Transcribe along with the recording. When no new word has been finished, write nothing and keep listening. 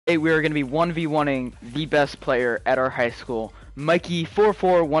Today we are going to be 1v1ing the best player at our high school,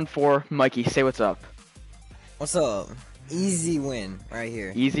 Mikey4414. Mikey, say what's up. What's up? Easy win right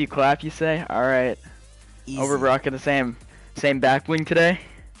here. Easy clap, you say? All right. Easy. Oh, we're rocking the same back bling today.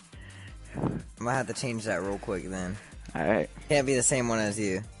 I'm gonna have to change that real quick then. All right. Can't be the same one as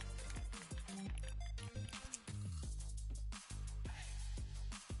you.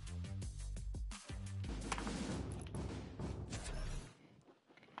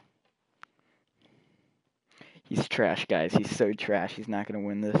 He's trash, guys. He's so trash. He's not going to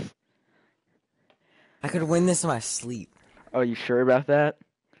win this. I could win this in my sleep. Oh, you sure about that?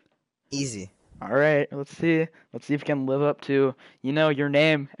 Easy. All right. Let's see. Let's see if you can live up to, you know, your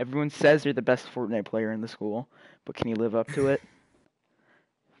name. Everyone says you're the best Fortnite player in the school, but can you live up to it?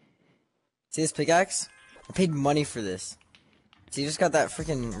 See this pickaxe? I paid money for this. So you just got that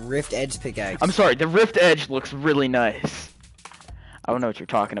freaking Rift Edge pickaxe. I'm sorry. The Rift Edge looks really nice. I don't know what you're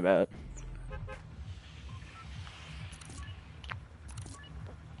talking about.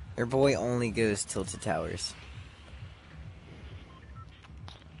 Your boy only goes tilted towers.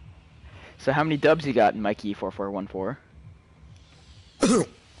 So how many dubs you got in Mikey4414?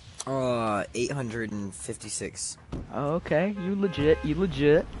 856. Oh, okay. You legit.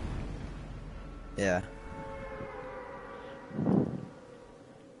 Yeah.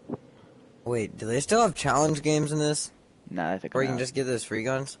 Wait, do they still have challenge games in this? Nah, I think or you can just get those free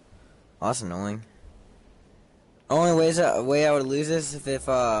guns? Oh, that's annoying. Only way I would lose this is if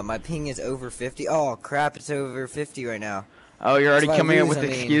my ping is over 50. Oh crap, it's over 50 right now. Oh, you're already coming up with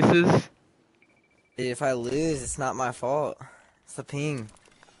excuses? If I lose, it's not my fault. It's the ping.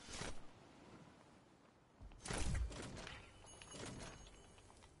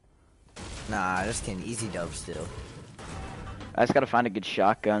 Nah, just kidding. Easy dub still. I just gotta find a good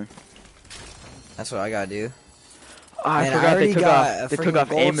shotgun. That's what I gotta do. Oh, I forgot they took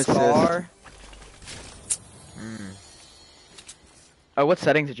off aim assist. Oh, what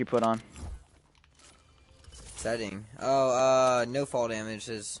settings did you put on? Setting. Oh, no fall damage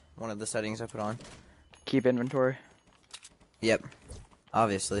is one of the settings I put on. Keep inventory? Yep.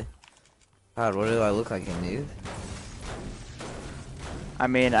 Obviously. God, what do I look like, a noob? I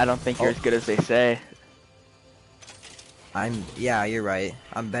mean, I don't think you're as good as they say. Yeah, you're right.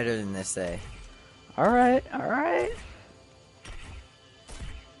 I'm better than they say. Alright.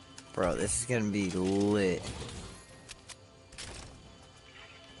 Bro, this is gonna be lit.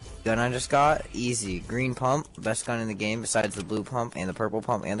 Gun I just got, easy. Green pump, best gun in the game besides the blue pump and the purple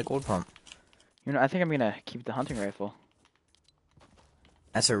pump and the gold pump. You know, I think I'm gonna keep the hunting rifle.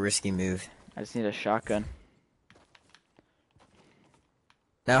 That's a risky move. I just need a shotgun.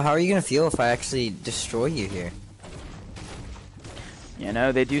 Now, how are you gonna feel if I actually destroy you here? You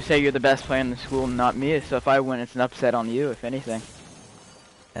know, they do say you're the best player in the school, not me, so if I win, it's an upset on you, if anything.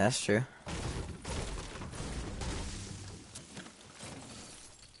 Yeah, that's true.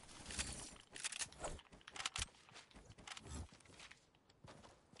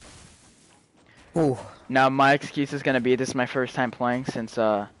 Ooh. Now my excuse is gonna be this is my first time playing since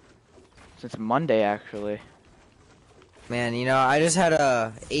Monday actually. Man, you know, I just had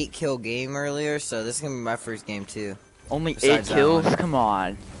a 8-kill game earlier, so this is gonna be my first game too. Only 8 kills? Come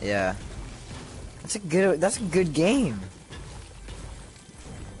on. Yeah. That's a good game.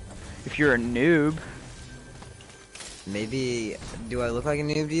 If you're a noob. Maybe do I look like a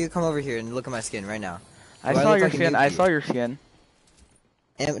noob to you? Come over here and look at my skin right now. I saw your skin. I saw your skin.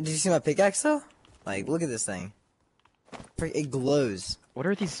 And did you see my pickaxe though? Like, look at this thing. It glows. What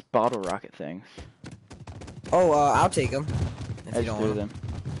are these bottle rocket things? Oh, I'll take them. If you don't want them.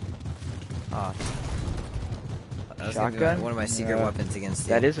 Shotgun? One of my secret weapons against you.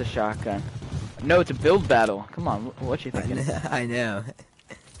 That is a shotgun. No, it's a build battle. Come on, what you thinking? I know.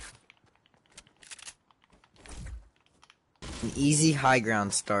 An easy high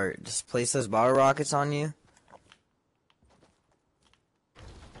ground start. Just place those bottle rockets on you.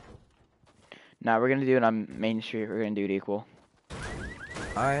 Nah, we're gonna do it on Main Street. We're gonna do it equal.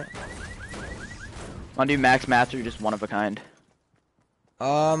 Alright. Wanna do max master or just one of a kind?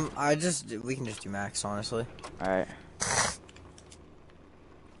 We can just do max, honestly. Alright.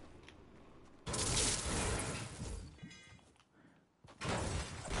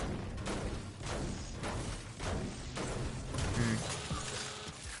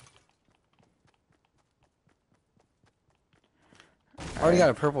 Already got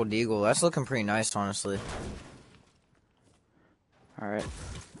a purple deagle. That's looking pretty nice, honestly. Alright.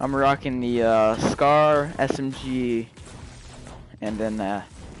 I'm rocking the Scar, SMG, and then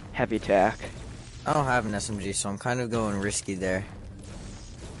heavy tack. I don't have an SMG, so I'm kind of going risky there.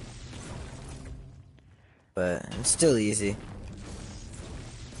 But it's still easy.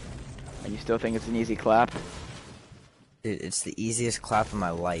 You still think it's an easy clap? Dude, it's the easiest clap of my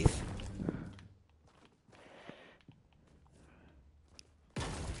life.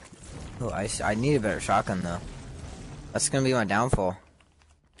 Oh, I need a better shotgun though. That's gonna be my downfall.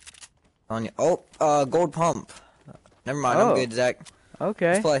 Oh, gold pump. Never mind, I'm good, Zach.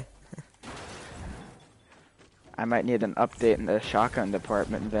 Okay. Let's play. I might need an update in the shotgun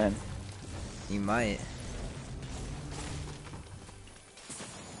department then. You might.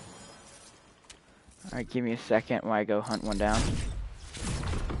 Alright, give me a second while I go hunt one down.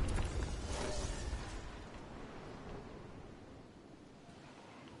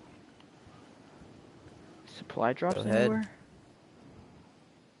 Supply drops anywhere?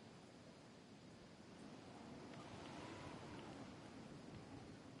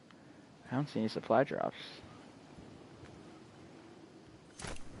 I don't see any supply drops.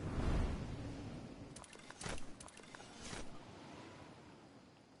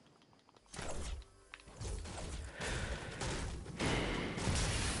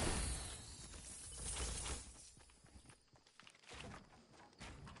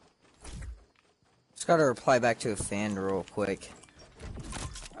 Just gotta reply back to a fan real quick.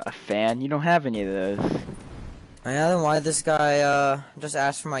 A fan? You don't have any of those. Yeah, then why this guy just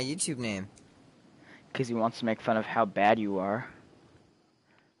asked for my YouTube name? Because he wants to make fun of how bad you are.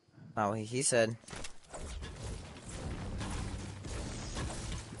 Oh, he said.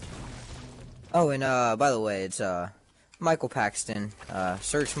 Oh, and by the way, it's Michael Paxton.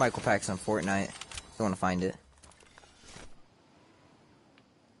 Search Michael Paxton on Fortnite if you want to find it.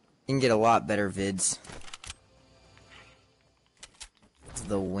 You can get a lot better vids.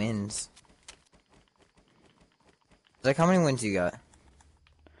 The wins. Like, how many wins you got?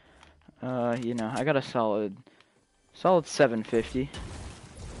 You know, I got a solid 750.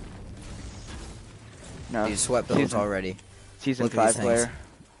 No, You sweat builds already. Season 5 player.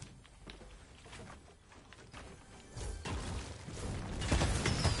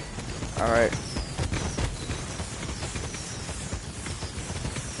 Alright.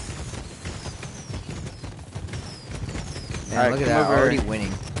 Man, look at that, already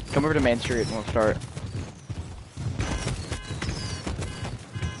winning. Come over to Main Street and we'll start.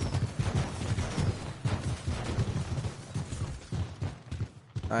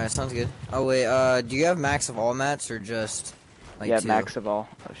 Alright, sounds good. Oh wait, do you have max of all mats or just like yeah, 2? max of all.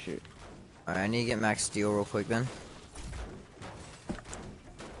 Oh shoot. Alright, I need to get max steel real quick then.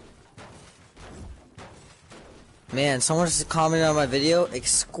 Man, someone just commented on my video,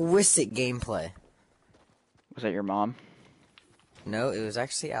 exquisite gameplay. Was that your mom? No, it was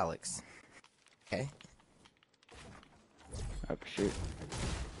actually Alex. Okay. Oh shoot.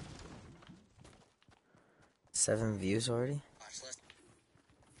 7 views already?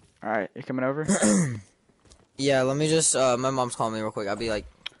 Alright, you coming over? Yeah, let me just, my mom's calling me real quick. I'll be like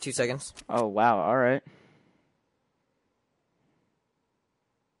 2 seconds. Oh wow, alright.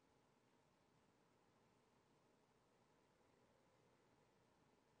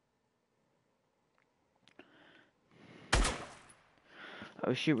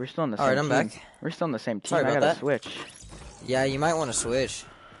 Oh shoot, we're still in the same team. Alright, I'm back. We're still in the same team. Sorry I about gotta that. switch. Yeah, you might want to switch.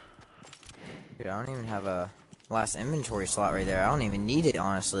 Dude, I don't even have a last inventory slot right there. I don't even need it,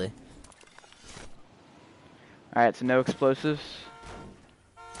 honestly. Alright, so no explosives.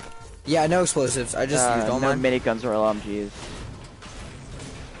 Yeah, no explosives. I just used all no mine. miniguns or LMGs.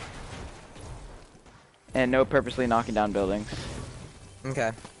 And no purposely knocking down buildings.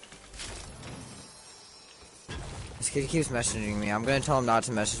 Okay. This kid keeps messaging me. I'm gonna tell him not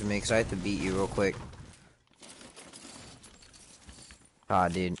to message me because I have to beat you real quick. Ah,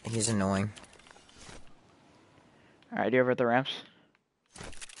 dude, he's annoying. Alright, you over at the ramps?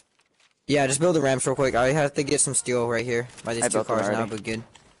 Yeah, just build the ramps real quick. I have to get some steel right here by these I 2 built them cars now, already. but good.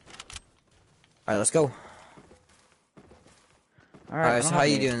 Alright, let's go. Alright, So how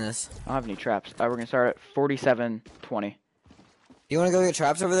you doing this? I don't have any traps. We're gonna start at 47-20. You wanna go get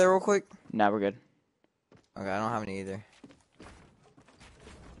traps over there real quick? Nah, we're good. Okay, I don't have any either.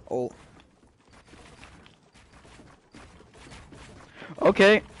 Oh.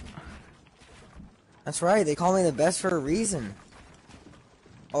 Okay. That's right, they call me the best for a reason.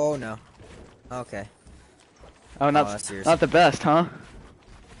 Oh no. Okay. Oh, not the best, huh?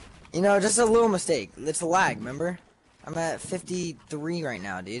 You know, just a little mistake. It's a lag, remember? I'm at 53 right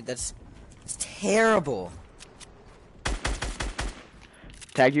now, dude. That's terrible.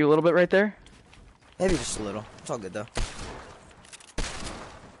 Tag you a little bit right there? Maybe just a little. It's all good though.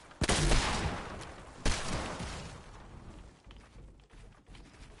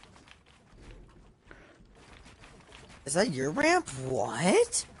 Is that your ramp?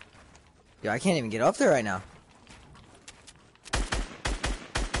 What? Dude, I can't even get up there right now.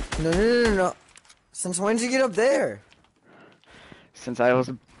 No. Since when did you get up there? Since I was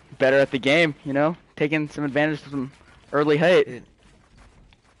better at the game, you know, taking some advantage of some early height. Dude,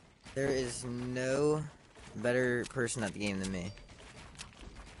 there is no better person at the game than me.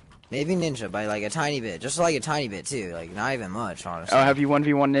 Maybe Ninja by like a tiny bit, just like a tiny bit too, like not even much, honestly. Oh, have you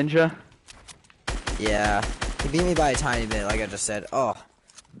 1v1 Ninja? Yeah, he beat me by a tiny bit, like I just said. Oh,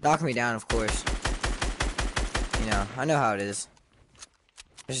 knock me down, of course. You know, I know how it is.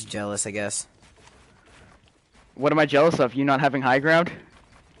 Just jealous, I guess. What am I jealous of? You not having high ground?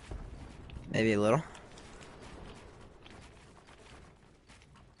 Maybe a little.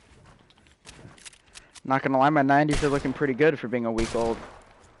 Not gonna lie, my 90s are looking pretty good for being a week old.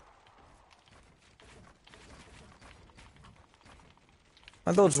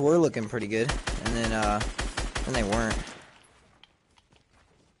 My builds were looking pretty good, and then they weren't.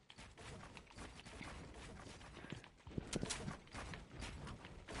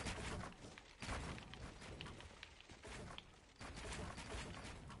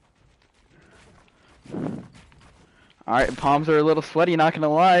 Alright, palms are a little sweaty, not gonna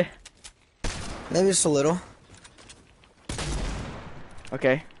lie. Maybe just a little.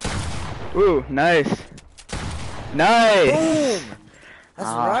 Okay. Ooh, nice. Nice! Boom! That's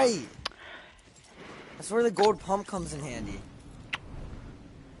right. That's where the gold pump comes in handy.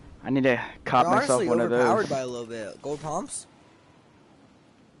 I need to cop They're myself honestly one of those. overpowered by a little bit. Gold pumps?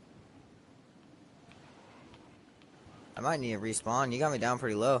 I might need a respawn. You got me down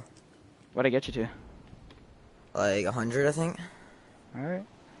pretty low. What'd I get you to? Like 100, I think. Alright.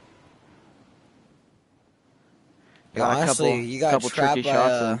 Yeah, Got a honestly, couple- you got couple trapped tricky by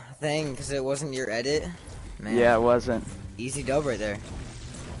shots a in. thing because it wasn't your edit. Man, Yeah, it wasn't. easy dub right there.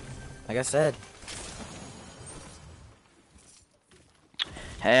 Like I said.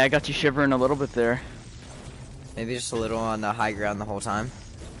 Hey, I got you shivering a little bit there. Maybe just a little on the high ground the whole time.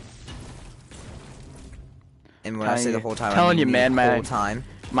 And when I say the whole time, telling I mean you, man, the whole time.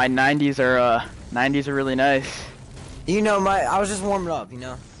 My 90s are really nice. You know, I was just warming up, you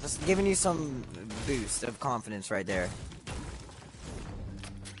know? Just giving you some boost of confidence right there.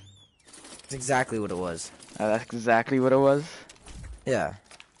 That's exactly what it was. That's exactly what it was. Yeah.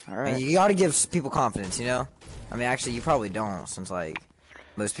 Alright. And you gotta give people confidence, you know? I mean, actually, you probably don't, since, like,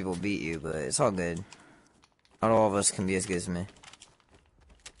 most people beat you, but it's all good. Not all of us can be as good as me.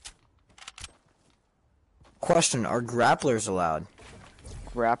 Question, are grapplers allowed?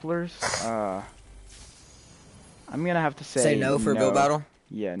 Grapplers? I'm gonna have to Say no for build battle?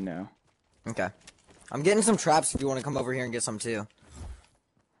 Yeah, no. Okay. I'm getting some traps if you want to come over here and get some too.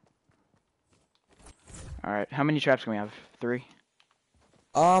 Alright, how many traps can we have? 3?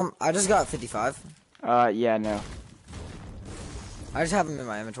 I just got 55. Yeah, no. I just have them in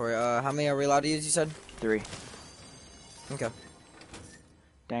my inventory. How many are we allowed to use, you said? 3. Okay.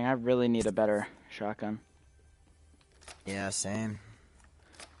 Dang, I really need a better shotgun. Yeah, same.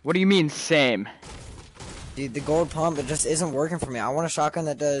 What do you mean, same? Dude, the gold pump, it just isn't working for me. I want a shotgun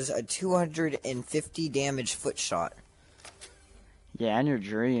that does a 250 damage foot shot. Yeah, in your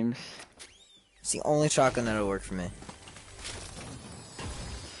dreams. It's the only shotgun that'll work for me.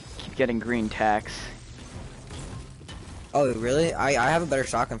 Keep getting green tacks. Oh, really? I have a better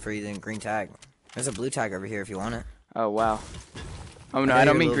shotgun for you than green tag. There's a blue tag over here if you want it. Oh, wow. Oh, no, I know I don't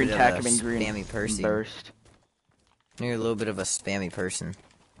you're a mean little green bit of tack, a I mean green spammy person. burst. You're a little bit of a spammy person.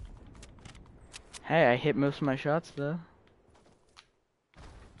 Hey, I hit most of my shots, though.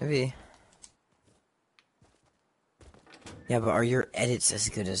 Maybe. Yeah, but are your edits as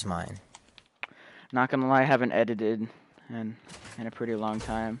good as mine? Not gonna lie, I haven't edited in a pretty long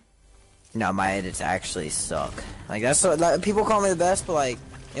time. No, my edits actually suck. Like, that's what, like, people call me the best, but like,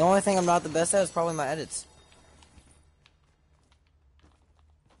 the only thing I'm not the best at is probably my edits.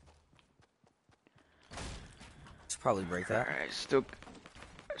 Should probably break that. Alright,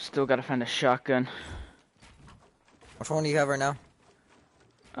 still gotta find a shotgun. Which one do you have right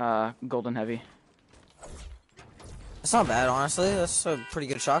now? Golden heavy. That's not bad, honestly. That's a pretty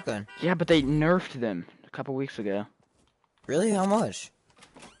good shotgun. Yeah, but they nerfed them a couple weeks ago. Really? How much?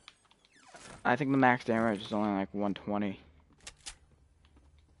 I think the max damage is only like 120.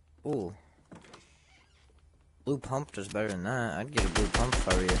 Ooh. Blue pump does better than that. I'd get a blue pump if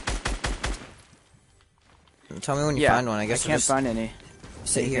I were you. Tell me when you find one. I guess I can't find any.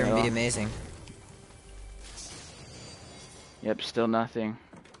 Sit here and be amazing. Yep, still nothing.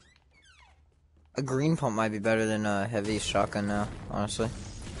 A green pump might be better than a heavy shotgun now, honestly.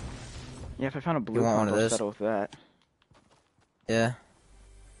 Yeah, if I found a blue You want pump, one of I'll those? settle with that. Yeah.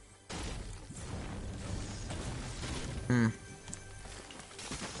 Man,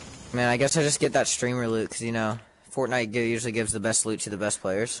 I guess I just get that streamer loot, because, you know, Fortnite usually gives the best loot to the best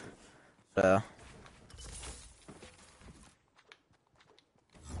players. So.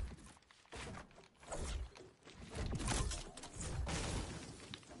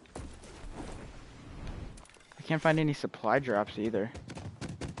 I can't find any supply drops either.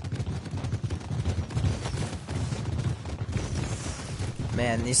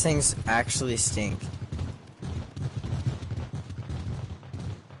 Man, these things actually stink.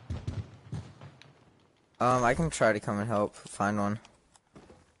 I can try to come and help find one.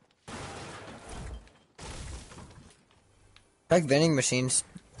 Like vending machines,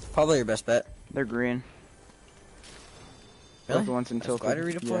 probably your best bet. They're green. Really? Both the ones in Is Tilted. glider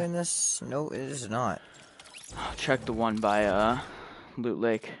redeploying this? No, it is not. I'll check the one by Loot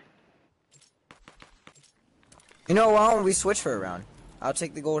Lake. You know, why don't we switch for a round? I'll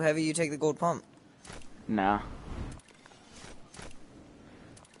take the gold heavy, you take the gold pump. Nah.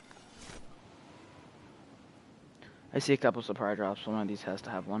 I see a couple supply drops. One of these has to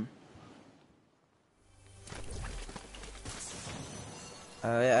have one.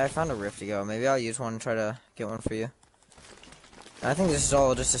 Yeah, I found a rift to go. Maybe I'll use one and try to get one for you. I think this is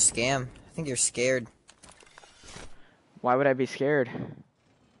all just a scam. I think you're scared. Why would I be scared?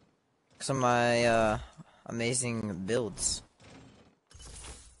 Because of my amazing builds.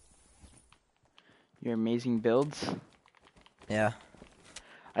 Your amazing builds? Yeah.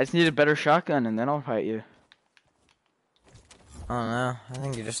 I just need a better shotgun and then I'll fight you. I don't know. I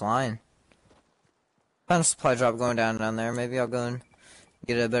think you're just lying. Found a supply drop going down there. Maybe I'll go and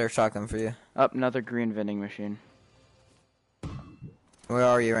get a better shotgun for you. Up, another green vending machine. Where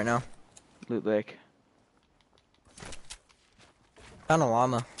are you right now? Loot Lake. Found a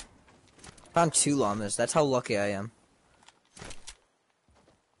llama. Found 2 llamas. That's how lucky I am.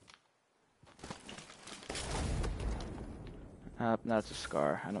 That's a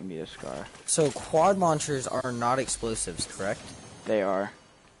scar. I don't need a scar. So quad launchers are not explosives, correct? They are.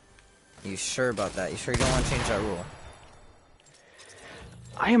 You sure about that? You sure you don't want to change that rule?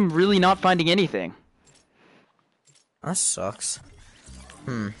 I am really not finding anything. That sucks.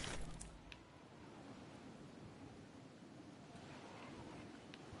 Maybe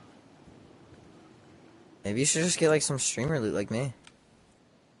you should just get like some streamer loot like me.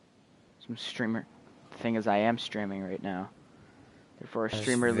 Some streamer. The thing is, I am streaming right now. Therefore, That's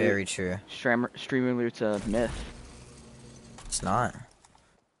streamer loot. very true. Streamer loot's a myth. It's not.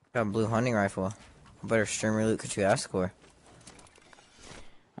 Got a blue hunting rifle. What better streamer loot could you ask for?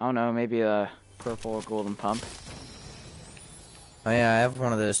 I don't know, maybe a purple or golden pump. Oh yeah, I have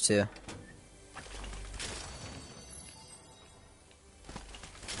one of those too.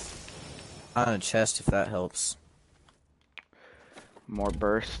 On a chest if that helps. More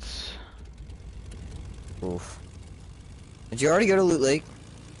bursts. Oof. Did you already go to Loot Lake?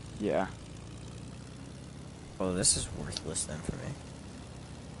 Yeah. Oh, this is worthless then for me.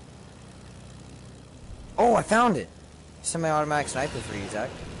 Oh, I found it! Semi-automatic sniper for you, Zach.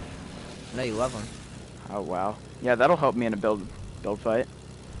 I know you love them. Oh wow. Yeah, that'll help me in a build fight.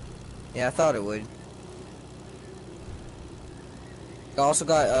 Yeah, I thought it would. I also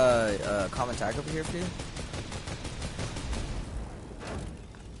got a common tag over here for you.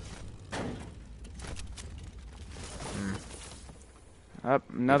 Up,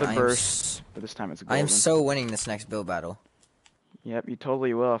 another Dude, burst, but this time it's a golden. I am so winning this next build battle. Yep, you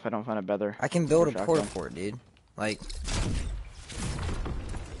totally will if I don't find a better. I can build a shotgun. porta-fort, dude. Like,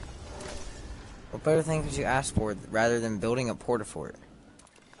 what better thing could you ask for rather than building a porta-fort?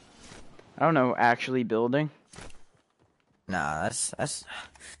 I don't know, actually building. Nah, that's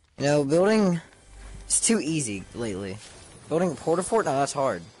you know, building it's too easy lately. Building a porta-fort, now that's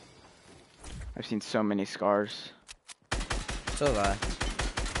hard. I've seen so many scars. So have I.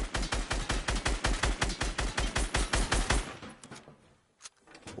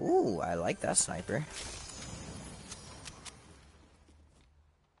 Ooh, I like that sniper.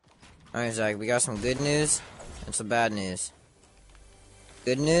 Alright, Zach, we got some good news and some bad news.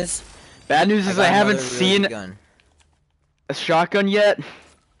 Good news? Bad news is I haven't seen gun. a shotgun yet.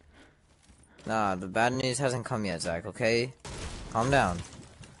 Nah, the bad news hasn't come yet, Zach, okay? Calm down.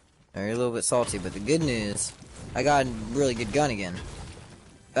 Now, you're a little bit salty, but the good news, I got a really good gun again.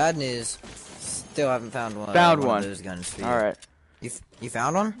 Bad news, still haven't found one. Found one one. of those guns for you. Alright. You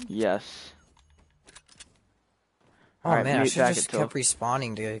found one? Yes. Oh Alright, man, I meet should back just at kept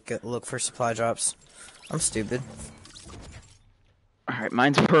respawning to look for supply drops. I'm stupid. Alright,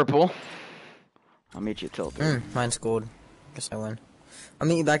 mine's purple. I'll meet you at Tilted. Mine's gold. Guess I win. I'll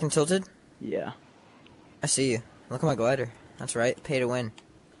meet you back in Tilted. Yeah. I see you. Look at my glider. That's right. Pay to win.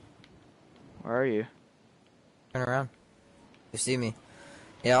 Where are you? Turn around. You see me.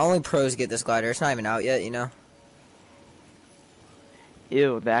 Yeah, only pros get this glider. It's not even out yet, you know?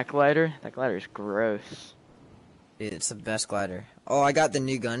 Ew, that glider? That glider is gross. Dude, it's the best glider. Oh, I got the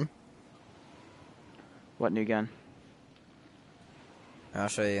new gun. What new gun? I'll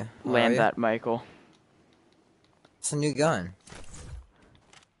show you. Where are Land you? that, Michael. It's a new gun.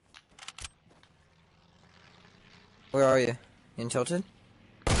 Where are you? In tilted?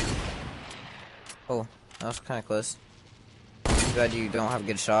 Oh, that was kind of close. Too bad you don't have a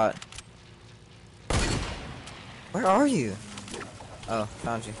good shot. Where are you? Oh,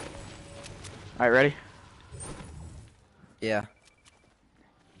 found you. Alright, ready? Yeah.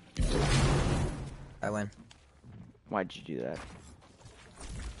 I win. Why'd you do that?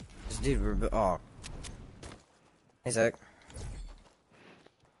 This dude, oh. Hey, Zach.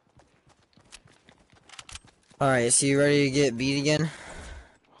 Alright, so you ready to get beat again?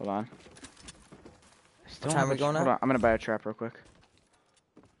 Hold on. What time are we going Hold at? on, I'm gonna buy a trap real quick.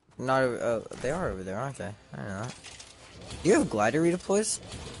 Not over, oh, they are over there, aren't they? I don't know. Do you have glider redeploys?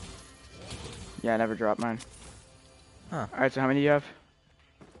 Yeah, I never dropped mine. Huh. Alright, so how many do you have?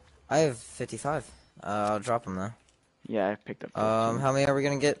 I have 55. I'll drop them though. Yeah, I picked up 15. How many are we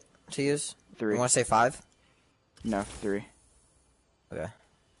gonna get to use? 3. You wanna say 5? No, 3. Okay.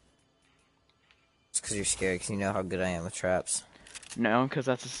 It's cause you're scared, cause you know how good I am with traps. No, because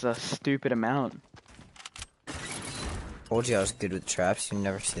that's just a stupid amount. Told you I was good with traps, you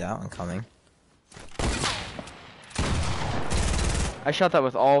never see that one coming. I shot that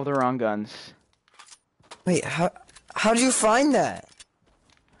with all the wrong guns. Wait, how'd you find that?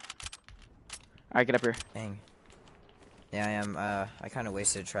 Alright, get up here. Dang. Yeah, I am, I kinda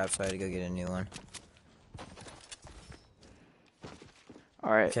wasted a trap, so I had to go get a new one.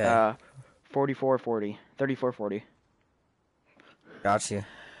 Alright, Okay. 44-40. 34-40. Got you.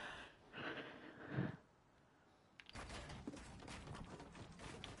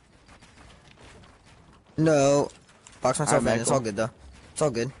 No. Box myself in, it's all good though. It's all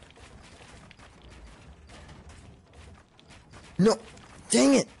good. No!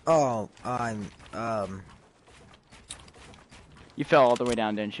 Dang it! Oh, You fell all the way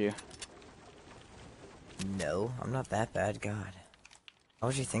down, didn't you? No, I'm not that bad, God. Why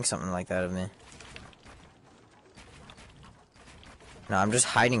would you think something like that of me? No, I'm just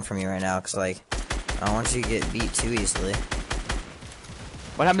hiding from you right now, cause like, I don't want you to get beat too easily.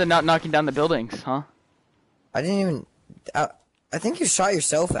 What happened to not knocking down the buildings, huh? I didn't even, I think you shot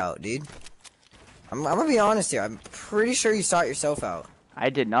yourself out, dude. I'm gonna be honest here, I'm pretty sure you shot yourself out. I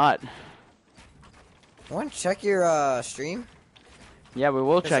did not. You wanna check your, stream? Yeah, we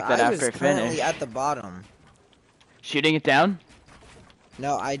will check that after I was currently finish. at the bottom. Shooting it down?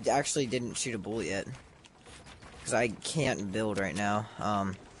 No, I actually didn't shoot a bullet yet. Because I can't build right now.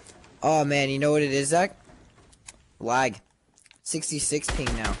 Oh man, you know what it is, Zach? Lag. 66 ping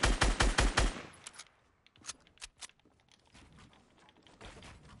now.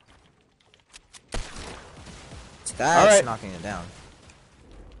 That's Alright. knocking it down.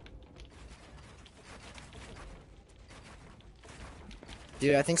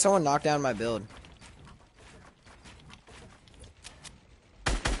 Dude, I think someone knocked down my build.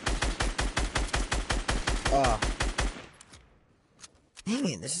 Oh. Dang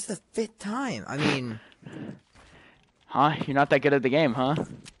it, this is the 5th time. I mean... Huh? You're not that good at the game, huh?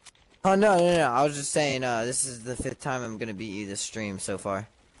 Oh, no. I was just saying, this is the 5th time I'm gonna beat you this stream so far.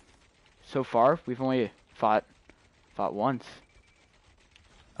 So far, we've only fought once.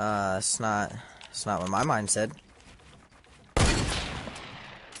 It's not what my mind said.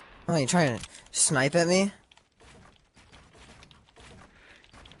 Oh, you trying to snipe at me?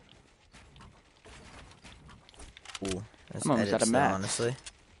 Ooh, that's I'm almost out of mats. honestly.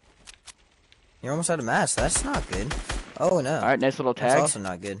 You're almost out of mats. That's not good. Oh no. Alright, nice little tag. That's also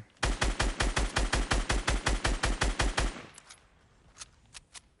not good.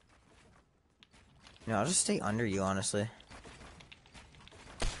 No, I'll just stay under you, honestly.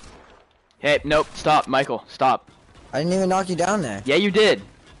 Hey, nope, stop, Michael, stop. I didn't even knock you down there. Yeah, you did.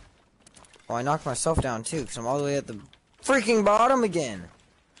 Well, I knocked myself down too, because I'm all the way at the freaking bottom again.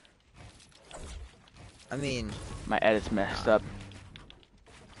 I mean... My edit's messed up.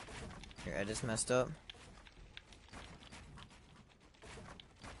 Your edit's messed up?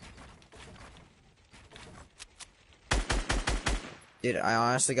 Dude, I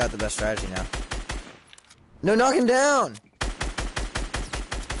honestly got the best strategy now. No, knock him down!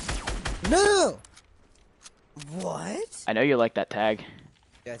 No! What? I know you like that tag.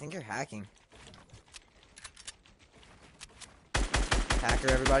 Yeah, I think you're hacking. Hacker,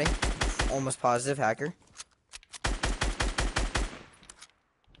 everybody. Almost positive hacker.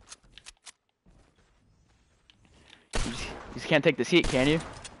 You just can't take this heat, can you?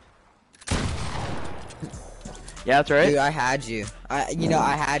 Yeah, that's right. Dude, I had you. I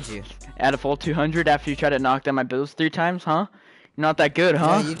had you. At a full 200 after you tried to knock down my builds 3 times, huh? You're not that good,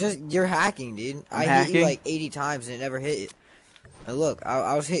 huh? No, you're hacking, dude. I'm I hacking? hit you like 80 times and it never hit you. Now look,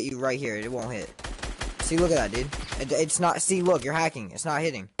 I'll hit you right here. It won't hit. See, look at that, dude. It's not. See, look, you're hacking. It's not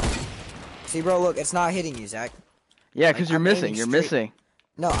hitting. See, bro, look, it's not hitting you, Zach. Yeah, because you're missing. You're missing.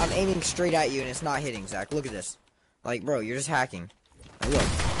 No, I'm aiming straight at you and it's not hitting, Zach. Look at this. Like, bro, you're just hacking. Like, look.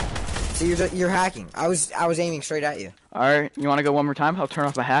 See, you're hacking. I was aiming straight at you. All right, you want to go one more time? I'll turn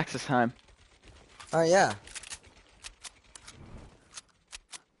off my hacks this time. All right, yeah.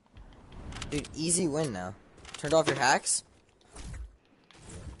 Dude, easy win now. Turned off your hacks?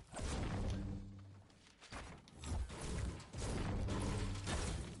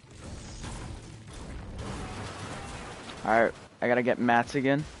 Alright, I gotta get mats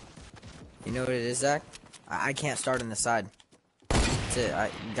again. You know what it is, Zach? I can't start on the side. That's it. I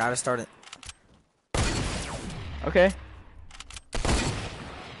gotta start it. Okay.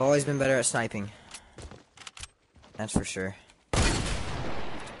 I've always been better at sniping. That's for sure.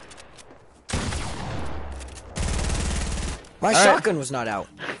 My shotgun was not out.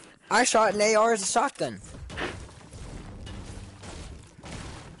 I shot an AR as a shotgun.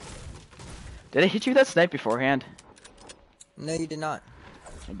 Did I hit you with that snipe beforehand? No, you did not.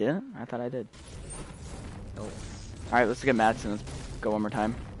 I didn't? I thought I did. Nope. Alright, let's get mats and let's go one more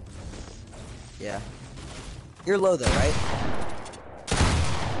time. Yeah. You're low though, right?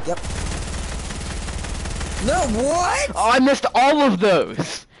 Yep. No, what? Oh, I missed all of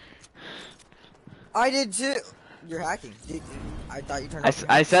those! I did too. You're hacking. I thought you turned off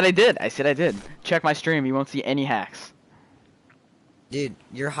your I hacks. said I did. I said I did. Check my stream. You won't see any hacks. Dude,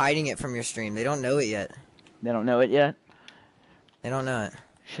 you're hiding it from your stream. They don't know it yet. They don't know it yet. They don't know it.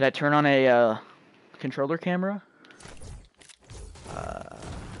 Should I turn on a controller camera?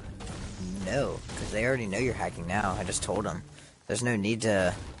 No, because they already know you're hacking now. I just told them. There's no need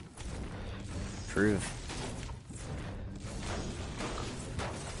to prove.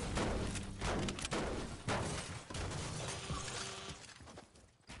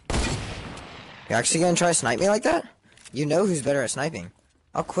 You're actually gonna try to snipe me like that? You know who's better at sniping.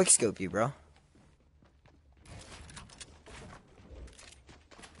 I'll quickscope you, bro.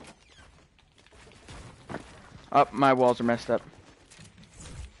 Oh, my walls are messed up.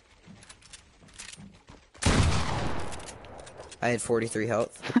 I had 43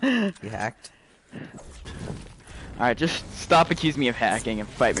 health. You hacked. Alright, just stop accusing me of hacking and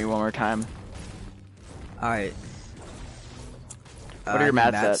fight me one more time. Alright. What are your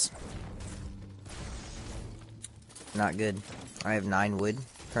mats at? Not good. I have 9 wood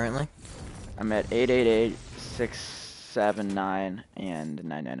currently. I'm at 888, 679, and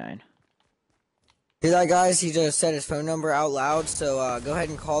 999. Hear that, guys? He just said his phone number out loud, so go ahead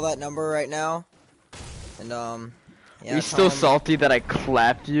and call that number right now. And yeah, Are you still salty that I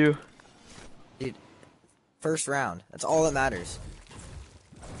clapped you? Dude, first round. That's all that matters.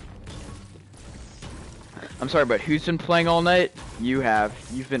 I'm sorry, but who's been playing all night? You have.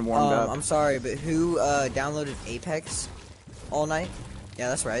 You've been warmed up. I'm sorry, but who downloaded Apex all night? Yeah,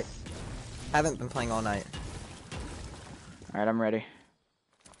 that's right. Haven't been playing all night. Alright, I'm ready.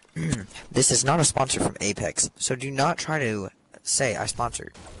 This is not a sponsor from Apex, so do not try to say I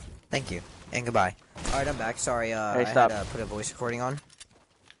sponsored. Thank you, and goodbye. Alright, I'm back. Sorry, Hey, I stop. had to put a voice recording on.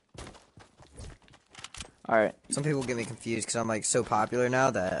 Alright. Some people get me confused because I'm like so popular now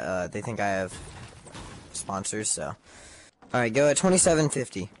that they think I have sponsors, so. Alright, go at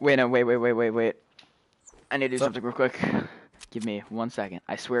 2750. Wait, no, wait. I need to do something real quick. Give me 1 second.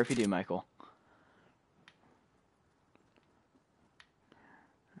 I swear if you do, Michael.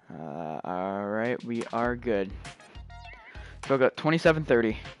 Alright, we are good. So I'll go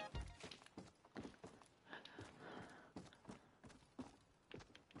 2730.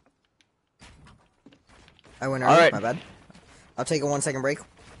 I went early, Alright. my bad. I'll take a 1 second break.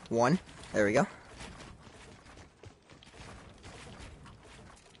 1. There we go.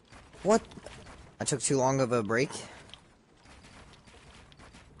 What? I took too long of a break.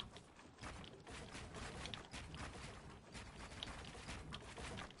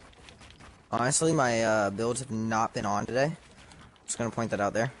 Honestly, my builds have not been on today. Just gonna point that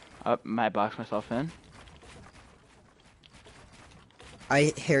out there. Might box myself in.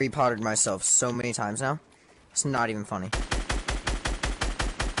 I Harry Pottered myself so many times now. It's not even funny.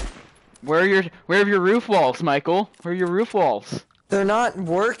 Where are your roof walls, Michael? Where are your roof walls? They're not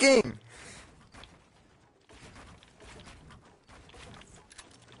working!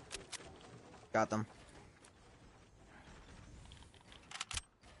 Got them.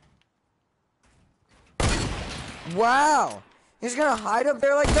 Wow! He's gonna hide up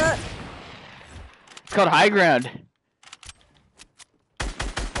there like that? It's called high ground. It's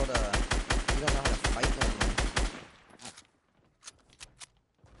called, you don't know how to fight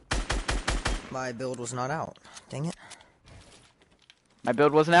normally. My build was not out. Dang it. My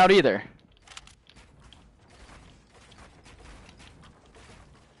build wasn't out either.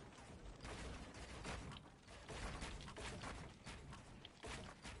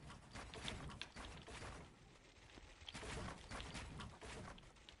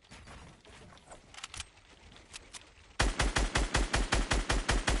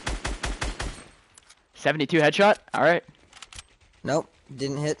 $72 headshot. All right. Nope,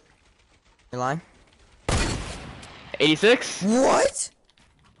 didn't hit. You're lying. 86. What?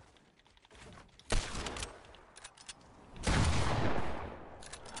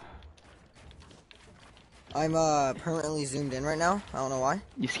 I'm permanently zoomed in right now. I don't know why.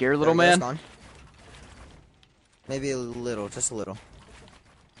 You scared, little There it goes, man? gone. Maybe a little, just a little.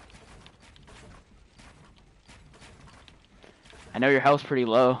 I know your health's pretty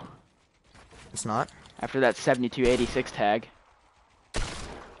low It's not. after that 72-86 tag.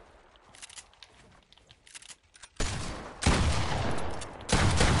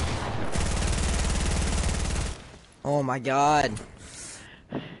 Oh my god.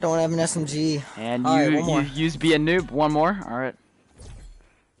 Don't have an SMG. And All right, you one more. used to be a noob. One more. All right.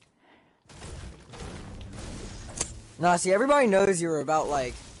 Nah, see, everybody knows you're about,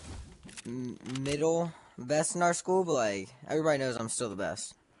 like, middle best in our school, but, like, everybody knows I'm still the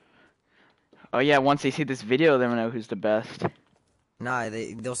best. Oh yeah. Once they see this video, they'll know who's the best. Nah,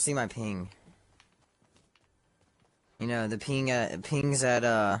 they'll see my ping. You know, the ping's at,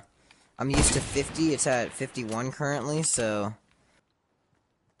 I'm used to 50, it's at 51 currently, so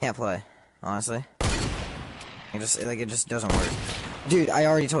can't play, honestly. It just doesn't work. Dude, I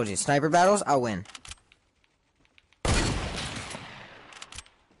already told you, sniper battles, I'll win.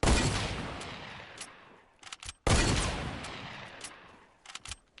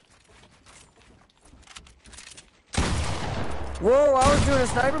 Whoa, I was doing a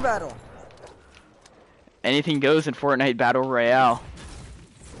sniper battle. Anything goes in Fortnite Battle Royale.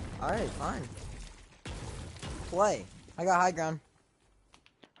 Alright, fine. Play. I got high ground.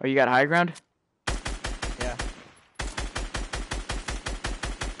 Oh, you got high ground? Yeah.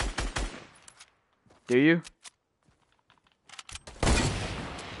 Do you?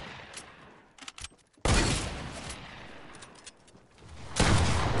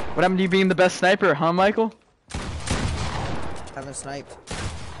 What happened to you being the best sniper, huh, Michael? Haven't sniped.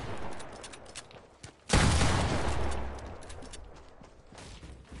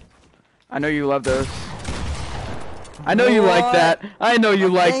 I know you love those. I know you like that. I know you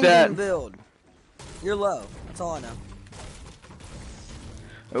like that. Build. You're low. That's all I know.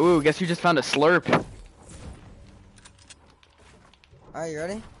 Ooh, guess you just found a slurp. Alright, you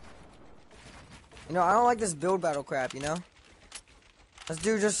ready? You know, I don't like this build battle crap, you know? Let's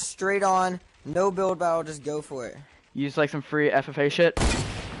do just straight on, no build battle, just go for it. Use like some free FFA shit.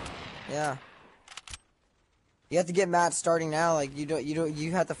 Yeah. You have to get mats starting now, like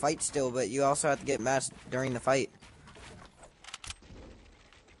you have to fight still, but you also have to get mats during the fight.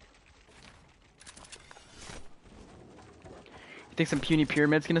 You think some puny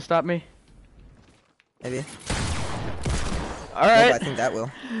pyramid's gonna stop me? Maybe. Alright. I think that will.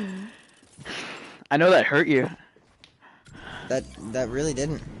 I know that hurt you. That really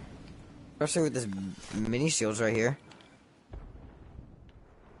didn't. Especially with this mini shields right here.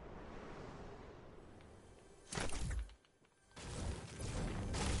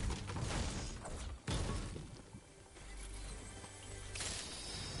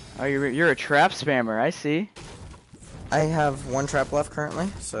 Oh, you're a trap spammer, I see. I have one trap left currently,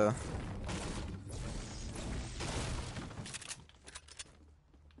 so.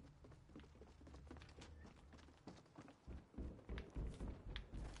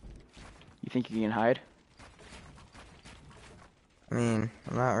 You think you can hide? I mean,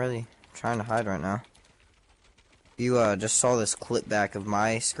 I'm not really trying to hide right now. You just saw this clip back of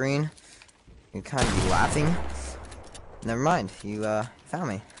my screen. You'd kind of be laughing. Never mind, you found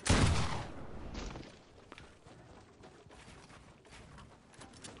me.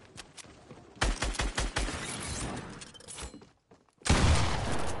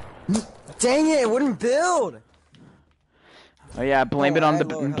 Dang it! It wouldn't build. Oh yeah, blame it on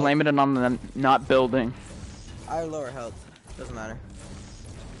the not building. I have lower health. Doesn't matter.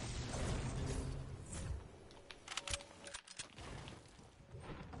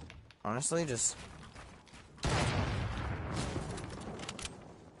 Honestly, just.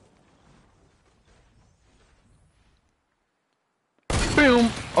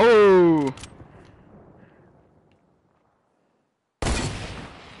 Boom! Oh!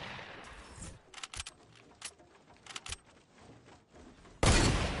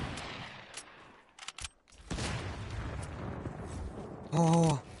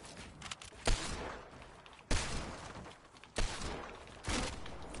 Oh.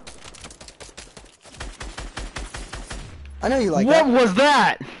 I know you like that. What was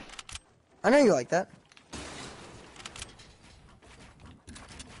that? I know you like that.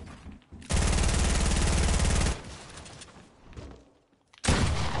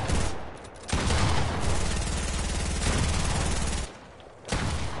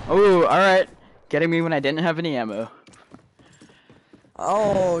 Oh, alright. Getting me when I didn't have any ammo.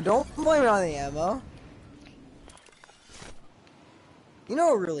 Oh, don't blame it on the ammo. You know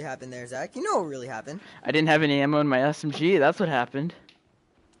what really happened there, Zach. You know what really happened. I didn't have any ammo in my SMG. That's what happened.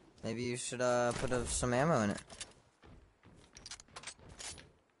 Maybe you should put some ammo in it.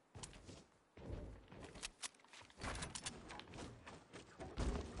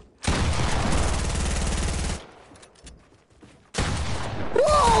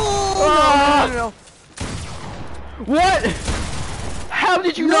 Whoa! Ah! No. What? How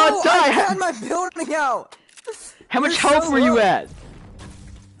did you not die? I had my building out. How much You're health so were you low. at?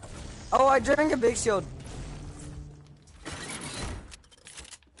 Oh, I drank a big shield.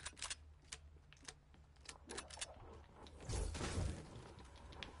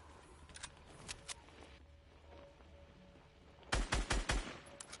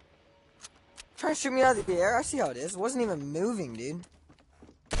 Trying to shoot me out of the air? I see how it is. It wasn't even moving, dude.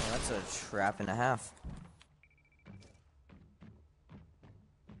 Oh, that's a trap and a half.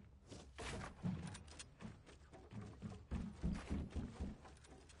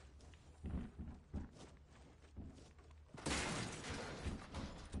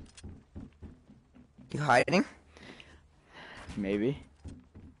 You hiding? Maybe.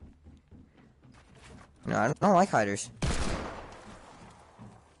 No, I don't like hiders.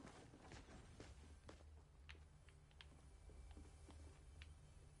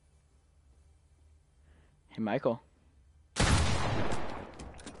 Hey, Michael.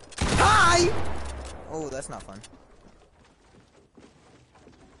 Hi! Oh, that's not fun.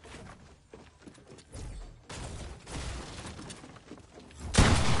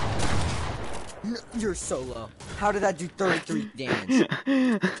 No, you're so low. How did that do 33 damage?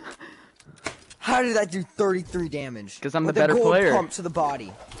 How did that do 33 damage? 'Cause I'm the With better a gold player. pump to the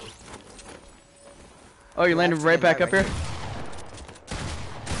body. Oh, you landed right back up here?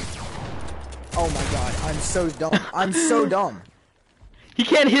 Oh my god, I'm so dumb. I'm so dumb. He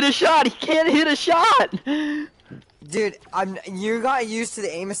can't hit a shot! He can't hit a shot! Dude, you got used to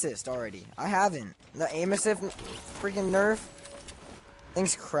the aim assist already. I haven't. The aim assist freaking nerf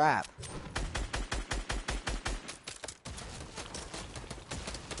thing's crap.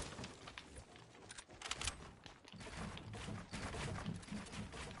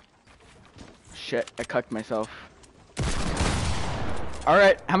 Shit, I cucked myself.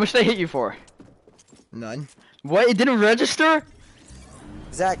 Alright, how much did I hit you for? None. What? It didn't register?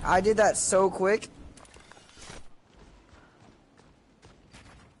 Zach, I did that so quick.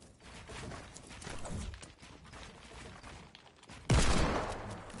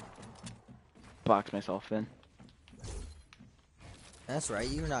 Box myself in. That's right,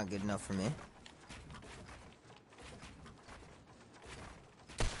 you're not good enough for me.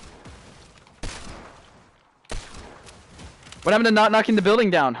 What happened to not knocking the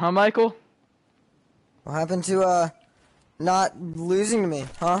building down, huh, Michael? What happened to, not losing to me,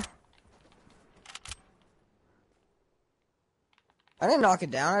 huh? I didn't knock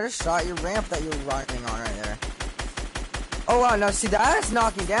it down, I just shot your ramp that you were running on right there. Oh wow, now see, that's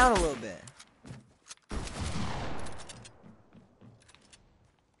knocking down a little bit.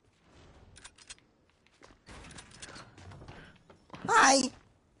 Hi!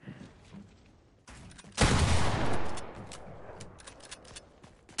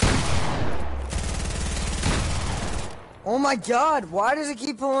 Oh my god, why does it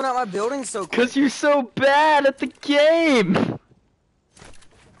keep pulling out my building so quick? 'Cause you're so bad at the game!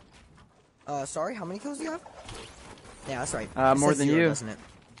 Sorry, how many kills do you have? Yeah, that's right. More It says than 0, you. doesn't it?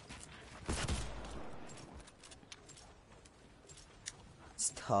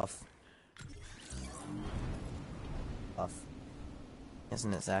 It's tough. Tough.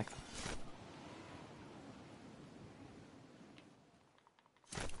 Isn't it, Zach?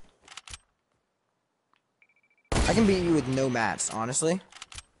 I can beat you with no mats, honestly.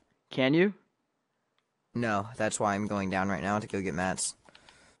 Can you? No, that's why I'm going down right now to go get mats.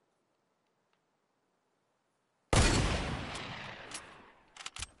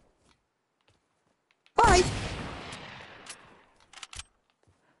 Bye!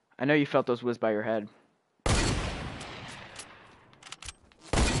 I know you felt those whiz by your head.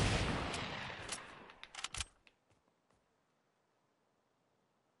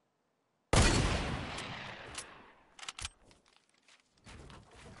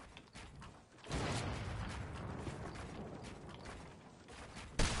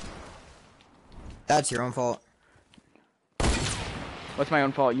 That's your own fault. What's my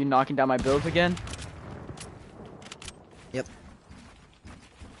own fault? You knocking down my builds again? Yep.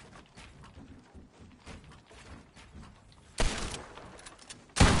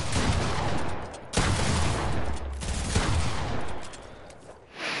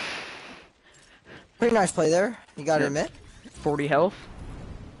 Pretty nice play there. You gotta admit. 40 health.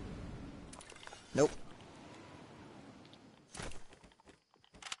 Nope.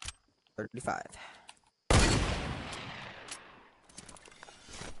 35.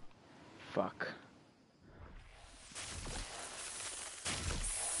 Fuck.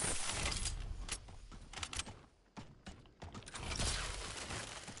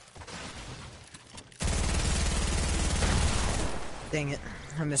 Dang it.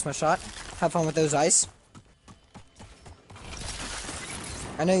 I missed my shot. Have fun with those ice.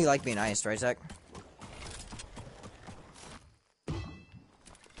 I know you like being iced, right, Zach?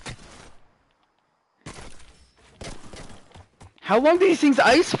 How long do these things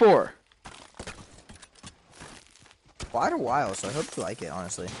ice for? Quite a while, so I hope you like it,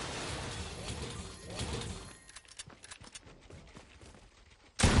 honestly.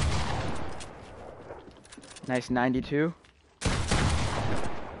 Nice 92.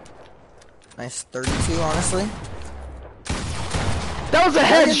 Nice 32, honestly. That was a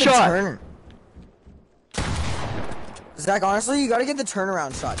headshot! Zach, honestly, you gotta get the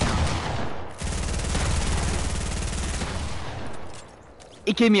turnaround shot down.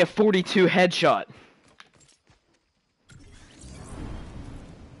 It gave me a 42 headshot.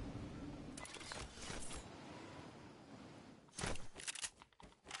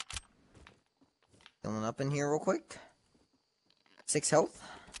 Filling up in here real quick. 6 health.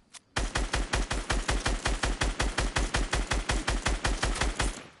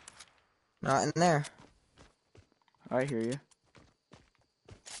 Not in there. I hear you.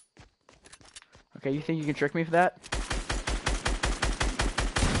 Okay, you think you can trick me for that?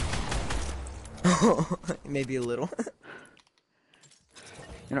 Maybe a little.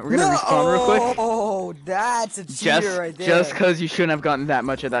 You know, we're gonna respawn real quick. Oh, that's a cheater right there. Just because you shouldn't have gotten that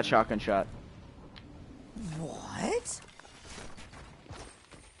much of that shotgun shot. What?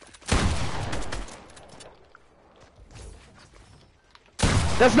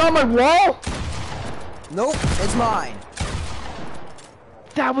 That's not my wall! Nope, it's mine.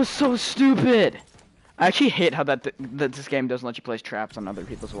 That was so stupid! I actually hate how that this game doesn't let you place traps on other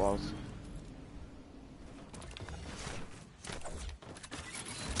people's walls.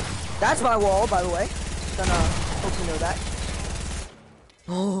 That's my wall, by the way. Gonna hope you know that.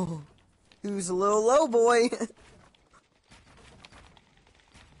 Oh, he was a little low, boy. That's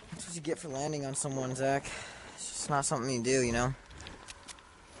what you get for landing on someone, Zach. It's just not something you do, you know?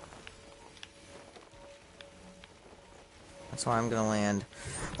 That's why I'm gonna land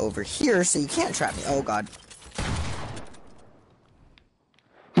over here so you can't trap me. Oh, God.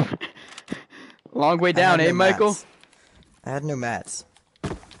 Long way down, eh, Michael? I had no mats.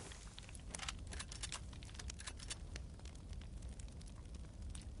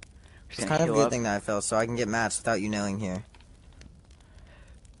 It's kind of a good thing that I fell, so I can get mats without you knowing here.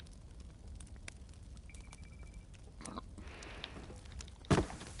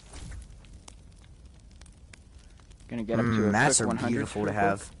 Gonna get up to a mats quick are 100 beautiful to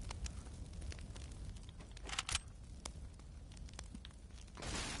have.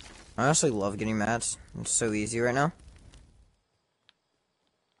 I actually love getting mats. It's so easy right now.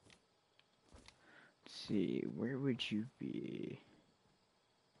 Let's see, where would you be?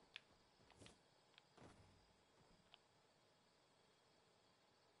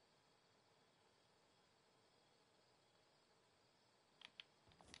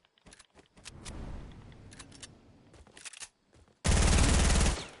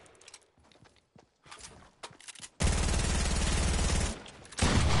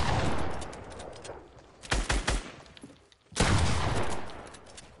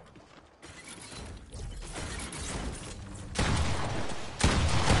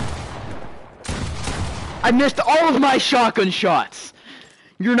 I missed all of my shotgun shots!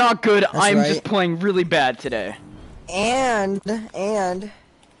 You're not good, I'm right. just playing really bad today. And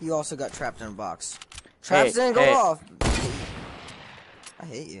you also got trapped in a box. Traps didn't go off. I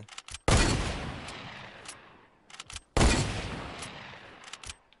hate you.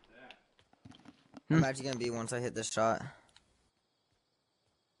 How mad you gonna be once I hit this shot?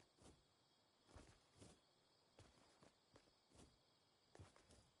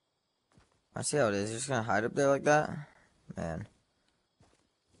 I see how it is. You're just gonna hide up there like that? Man.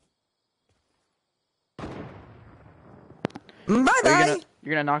 Bye-bye!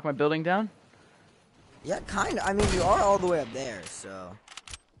 You're gonna knock my building down? Yeah, kinda. I mean, you are all the way up there, so...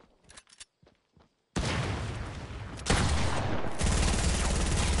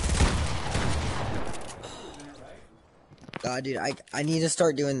 God, dude, I need to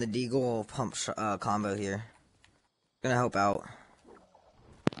start doing the deagle pump combo here. Gonna help out.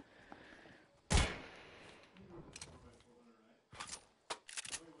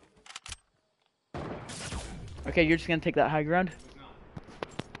 Okay, you're just gonna take that high ground?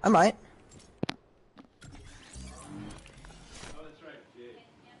 I might.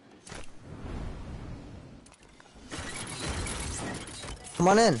 Come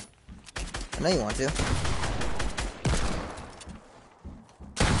on in. I know you want to.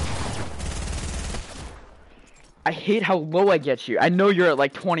 I hate how low I get you. I know you're at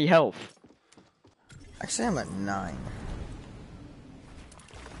like 20 health. Actually, I'm at 9.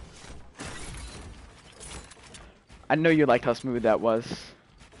 I know you liked how smooth that was.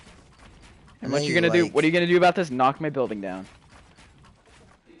 And what you you gonna do? like- What are you gonna do about this? Knock my building down.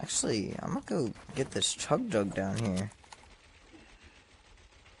 Actually, I'm gonna go get this chug jug down here.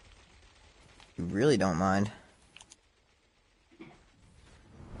 You really don't mind.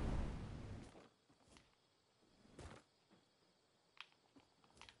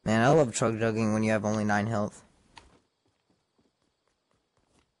 Man, I love chug jugging when you have only 9 health.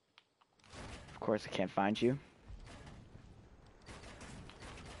 Of course, I can't find you.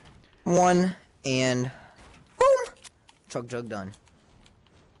 1 and boom! Chug jug done.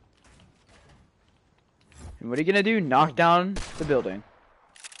 And what are you gonna do? Knock down the building.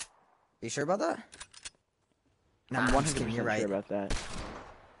 You sure about that? I'm Nah, 100% you're sure right. about that.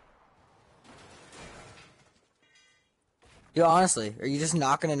 Yo, honestly, are you just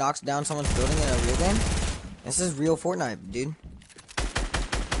not gonna knock down someone's building in a real game? This is real Fortnite, dude.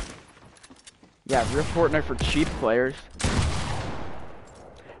 Yeah, real Fortnite for cheap players.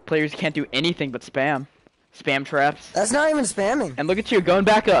 Players can't do anything but spam. Spam traps. That's not even spamming. And look at you, going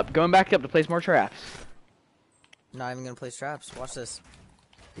back up to place more traps. Not even gonna place traps. Watch this.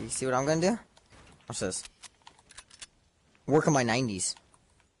 You see what I'm gonna do? Watch this. Work on my 90s.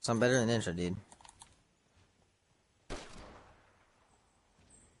 So I'm better than Ninja, dude.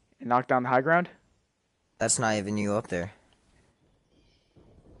 And knock down the high ground. That's not even you up there.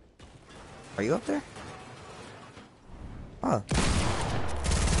 Are you up there? Oh.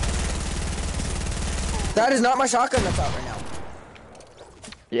 That is not my shotgun that's out right now.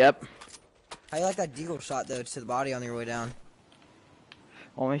 Yep. How you like that deagle shot, though, to the body on your way down?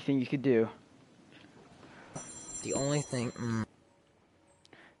 Only thing you could do. The only thing...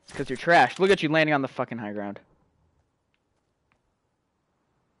 It's because you're trash. Look at you landing on the fucking high ground.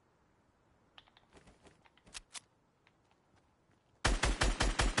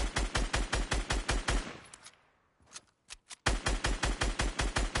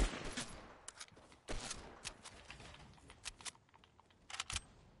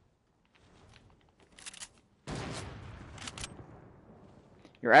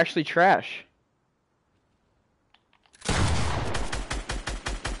 You're actually trash.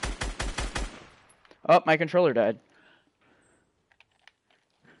 Oh, my controller died.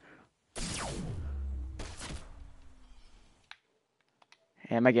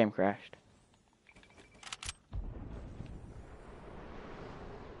 And my game crashed.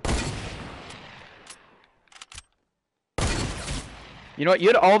 You know what? You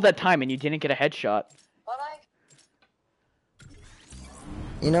had all of that time and you didn't get a headshot.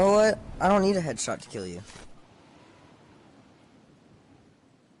 You know what? I don't need a headshot to kill you.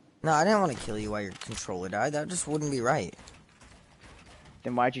 No, I didn't want to kill you while your controller died. That just wouldn't be right.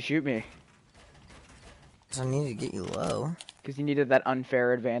 Then why'd you shoot me? So I needed to get you low. Because you needed that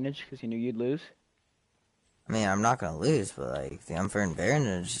unfair advantage because you knew you'd lose? I mean, I'm not gonna lose, but like, the unfair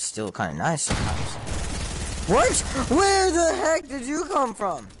advantage is still kind of nice sometimes. What? Where the heck did you come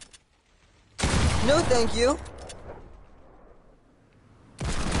from? No, thank you.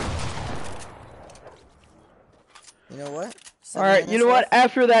 You know what? Alright, you know what?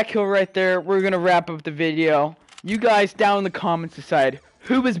 After that kill right there, we're gonna wrap up the video. You guys down in the comments decide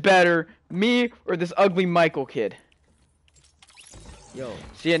who is better, me or this ugly Michael kid. Yo.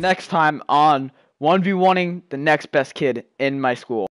 See you next time on 1v1ing the next best kid in my school.